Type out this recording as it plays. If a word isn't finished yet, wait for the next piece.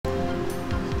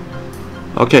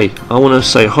Okay, I want to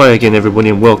say hi again everybody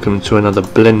and welcome to another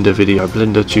Blender video.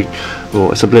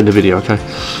 Well, it's a Blender video, okay.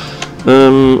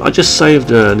 I just saved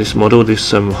this model,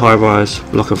 this high-rise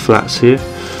block of flats here.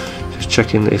 Just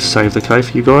checking that it's saved okay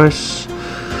for you guys.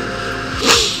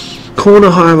 Corner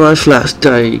high-rise flats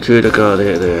day, good, I got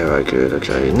it there, right, good,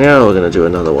 okay. Now we're going to do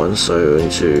another one, so we're going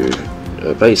to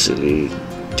basically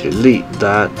delete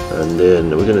that, and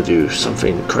then we're going to do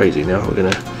something crazy now.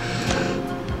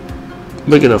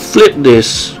 We're gonna flip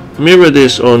this, mirror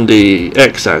this on the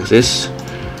x-axis,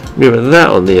 mirror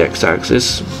that on the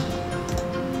x-axis,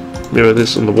 mirror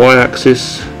this on the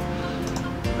y-axis,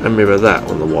 and mirror that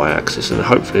on the y-axis, and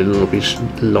hopefully it'll be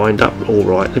lined up all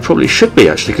right. It probably should be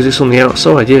actually, because it's on the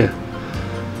outside. Yeah,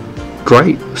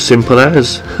 great, simple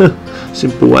as,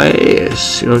 simple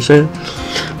as. You know what I'm saying?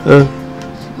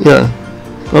 Yeah.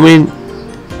 I mean,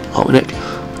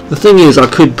 the thing is, I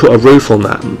could put a roof on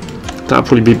that. That'd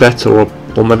probably be better,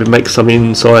 or maybe make some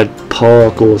inside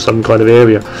park or some kind of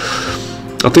area.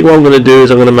 I think what I'm going to do is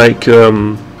I'm going to make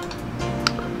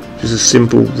just a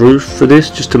simple roof for this,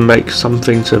 just to make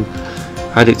something to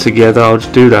add it together. I'll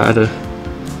just do that, add a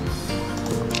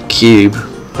cube,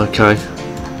 okay,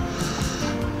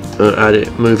 add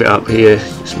it, move it up here,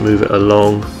 just move it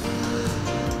along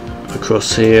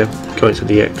across here, going to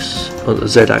the X, on the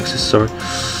Z axis, sorry,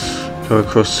 go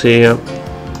across here,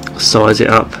 size it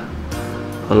up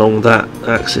along that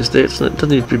axis there. It doesn't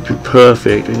need to be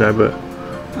perfect, you know, but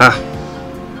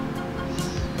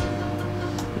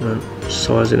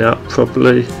sizing out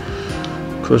properly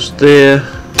across there,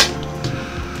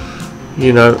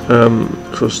 you know,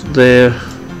 across there,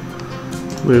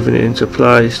 moving it into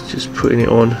place, just putting it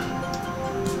on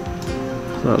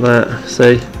like that,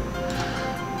 see,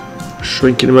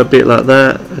 shrinking them a bit like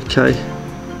that, okay,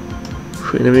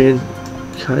 putting them in,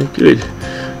 okay, good.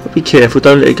 Be careful,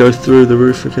 don't let it go through the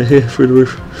roof, okay, here, through the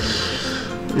roof,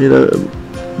 you know,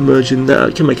 merging that.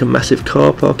 You can make a massive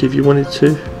car park if you wanted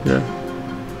to, yeah.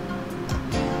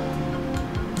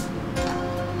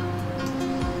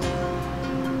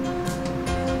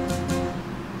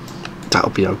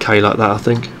 That'll be okay like that, I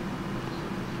think,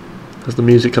 as the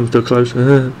music comes to a close.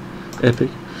 Epic.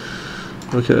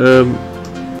 Okay,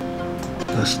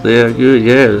 that's there, good,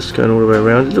 yeah, it's going all the way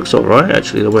around. It looks alright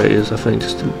actually, the way it is, I think,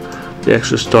 just the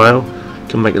extra style. You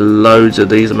can make loads of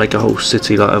these and make a whole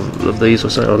city like of these,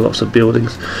 or something, or lots of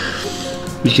buildings.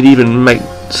 You could even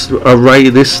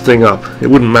array this thing up. It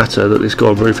wouldn't matter that it's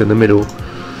got a roof in the middle.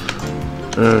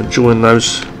 Join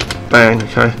those, bang,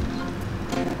 okay.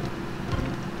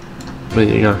 There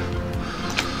you go.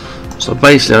 So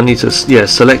basically I need to, yeah,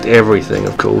 select everything,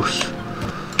 of course.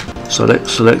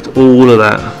 Select all of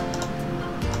that.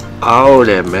 All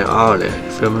there, man, all there,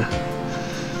 you feel me?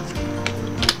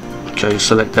 Okay,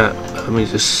 select that. Let me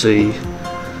just see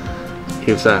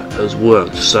if that has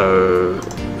worked. So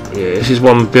yeah, this is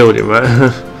one building, right?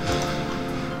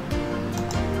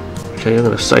 Okay, I'm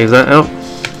going to save that out,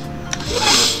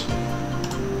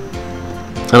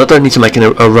 and I don't need to make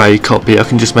an array copy. I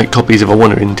can just make copies if I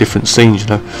want it in different scenes, you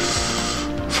know.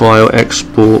 File,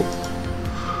 export,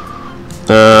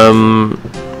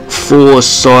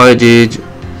 four-sided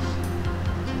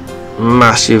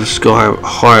massive sky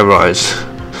high-rise.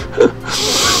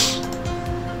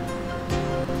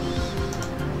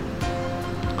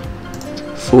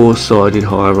 Four-sided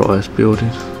high-rise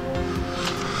building.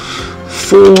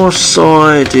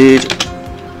 Four-sided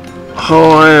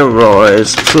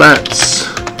high-rise flats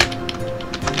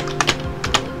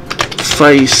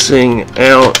facing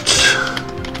out.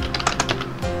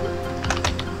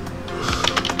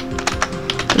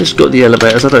 It's got the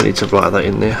elevators. I don't need to write that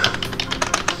in there.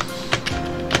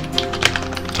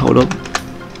 Hold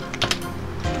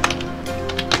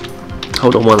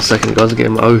on 1 second, guys. I'm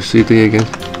getting my OCD again.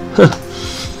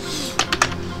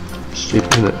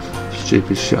 Stupid, isn't it?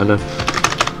 Stupid shit, I know.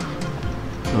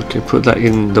 Okay, put that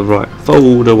in the right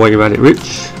folder while you're at it,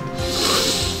 Rich.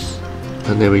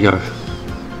 And there we go.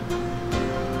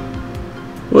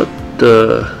 What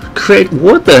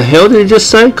the hell did it just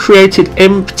say? Created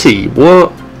empty.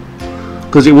 What?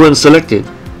 Because it weren't selected.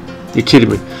 You're kidding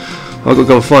me. I've got to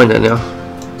go and find that now.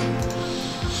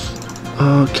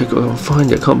 Okay, got to go and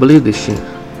find it. I can't believe this shit.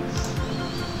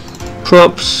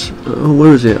 Props. Oh,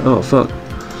 where is it? Oh fuck.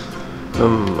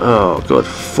 Oh god.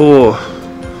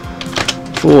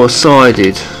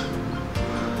 Four-sided.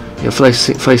 Yeah,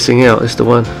 facing out is the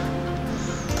one.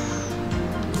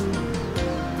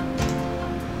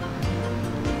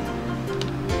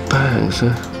 Bang,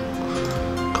 so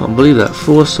can't believe that.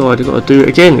 Four-sided. Got to do it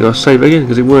again. Got to save it again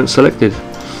because it weren't selected.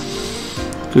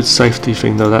 Good safety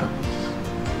thing though, that.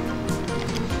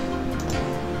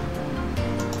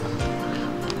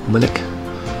 Malik.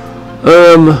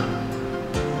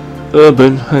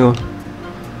 Urban, hang on.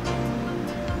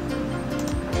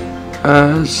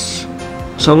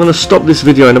 So I'm going to stop this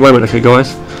video in a moment, okay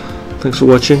guys? Thanks for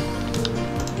watching.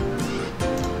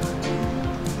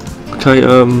 Okay,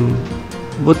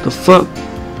 what the fuck?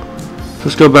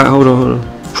 Let's go back, hold on.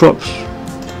 Props.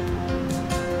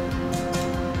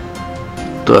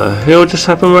 The hell just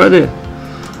happened right there?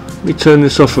 Let me turn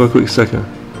this off for a quick second.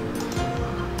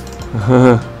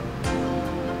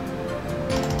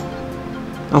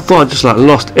 I thought I just like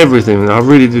lost everything. I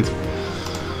really did.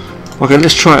 Okay,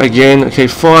 let's try it again. Okay,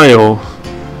 file,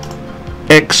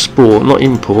 export, not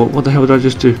import. What the hell did I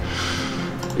just do?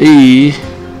 E,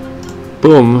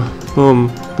 boom,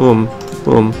 boom, boom,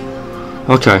 boom.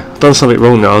 Okay, I've done something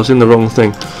wrong now. I was in the wrong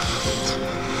thing.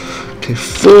 Okay,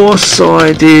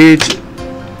 four-sided,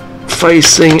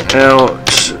 facing out,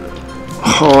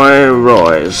 high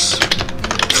rise,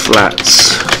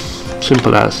 flats.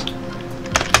 Simple as.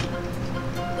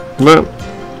 No,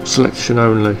 selection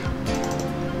only.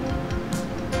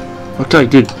 Okay,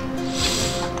 good.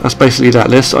 That's basically that.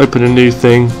 Let's open a new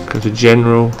thing. Go to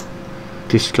general,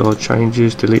 discard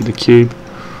changes, delete the cube,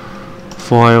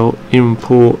 file,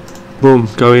 import, boom,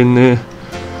 go in there,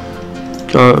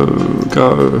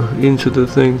 go into the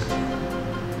thing.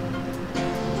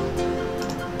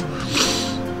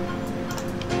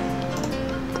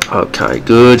 Okay,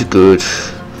 good.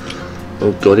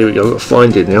 Oh god, here we go, I've got to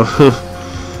find it now.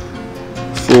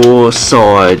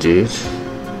 Four-sided.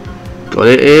 Got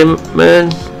it here,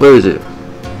 man? Where is it?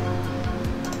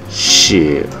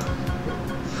 Shit.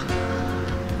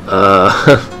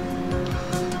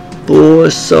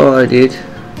 Four-sided.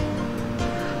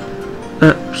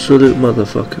 Absolute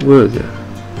motherfucker. Where is it?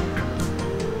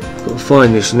 Got to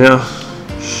find this now.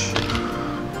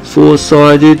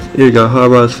 Four-sided. Here we go,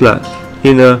 high-rise flats.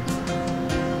 Inner.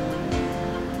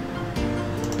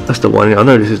 That's the one. I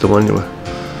know this is the one anyway.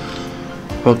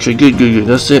 Okay, good.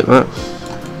 That's it, right?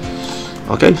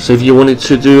 Okay, so if you wanted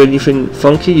to do anything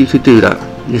funky, you could do that.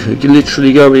 You could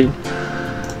literally go in,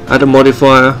 add a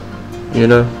modifier, you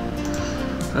know,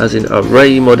 as in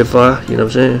array modifier, you know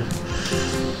what I'm saying,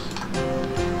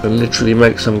 and literally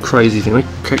make some crazy thing, like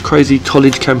crazy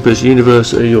college campus,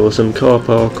 university, or some car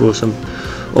park, or some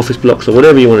office blocks, or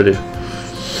whatever you want to do.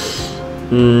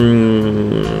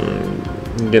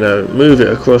 You know, move it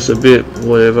across a bit,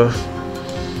 whatever.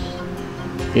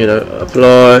 You know,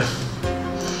 apply,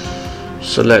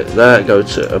 select that, go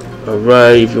to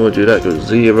array. If you want to do that, go to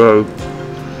 0,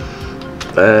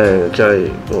 bang.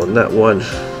 Okay, on that one,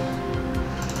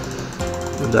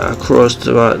 move that across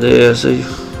to right there. See,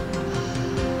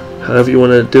 however you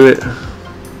want to do it,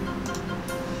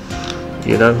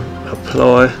 you know,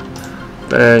 apply,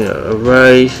 bang,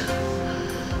 array,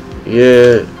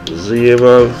 yeah,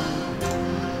 0,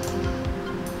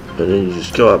 and then you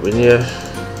just go up in here.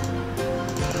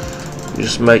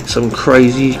 Just make some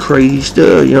crazy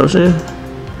stir, you know what I'm saying?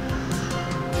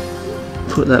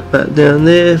 Put that back down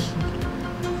there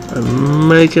and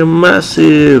make it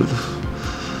massive.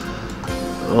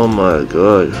 Oh my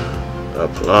god.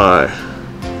 Apply.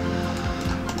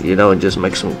 You know, and just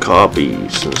make some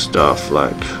copies and stuff,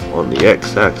 like on the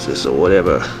x-axis or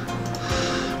whatever.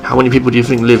 How many people do you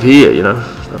think live here, you know?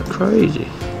 It's not crazy.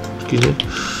 Excuse me.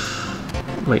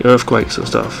 Make earthquakes and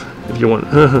stuff if you want.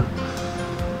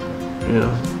 You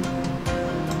know,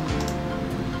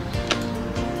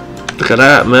 look at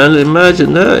that, man.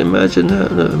 Imagine that.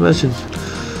 No, imagine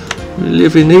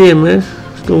living here, man.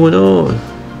 What's going on?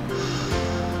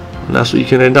 And that's what you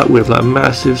can end up with, like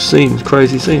massive scenes,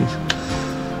 crazy scenes,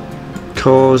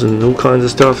 cars and all kinds of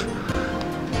stuff,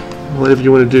 whatever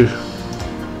you want to do.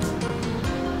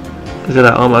 Look at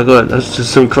that. Oh my god, that's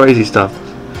just some crazy stuff.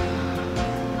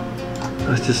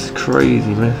 That's just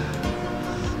crazy, man.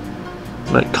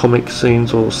 Like comic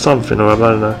scenes or something, or I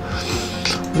don't know.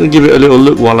 I'm gonna give it a little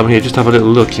look while I'm here, just have a little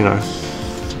look, you know.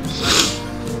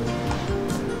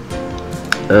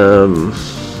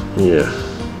 Yeah.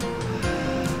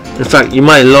 In fact, you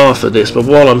may laugh at this, but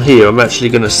while I'm here, I'm actually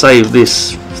gonna save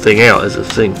this thing out as a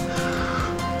thing.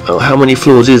 Oh, how many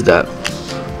floors is that?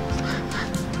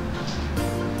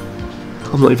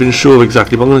 I'm not even sure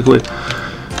exactly, but I'm gonna call it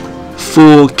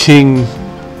four king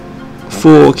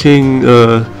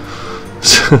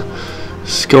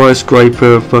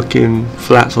skyscraper fucking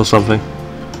flats or something.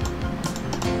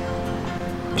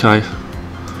 Okay,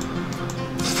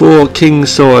 4 king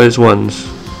size ones.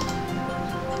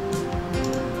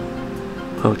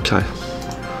 Okay,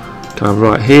 go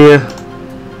right here.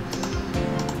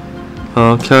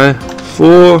 Okay,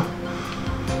 four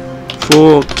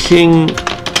king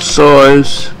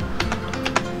size